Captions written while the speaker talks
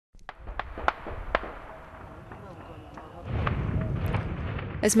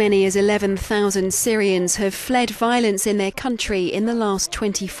As many as 11,000 Syrians have fled violence in their country in the last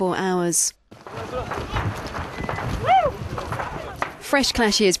 24 hours. Fresh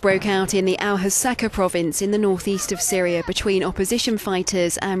clashes broke out in the al-Hasakah province in the northeast of Syria between opposition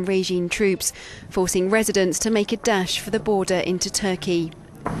fighters and regime troops, forcing residents to make a dash for the border into Turkey.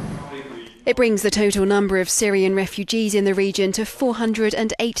 It brings the total number of Syrian refugees in the region to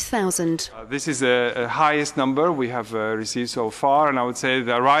 408,000. This is the highest number we have received so far, and I would say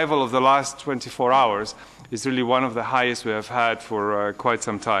the arrival of the last 24 hours is really one of the highest we have had for quite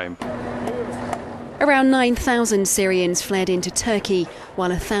some time. Around 9,000 Syrians fled into Turkey, while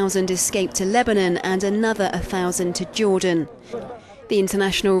 1,000 escaped to Lebanon and another 1,000 to Jordan. The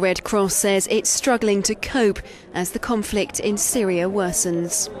International Red Cross says it's struggling to cope as the conflict in Syria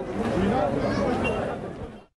worsens.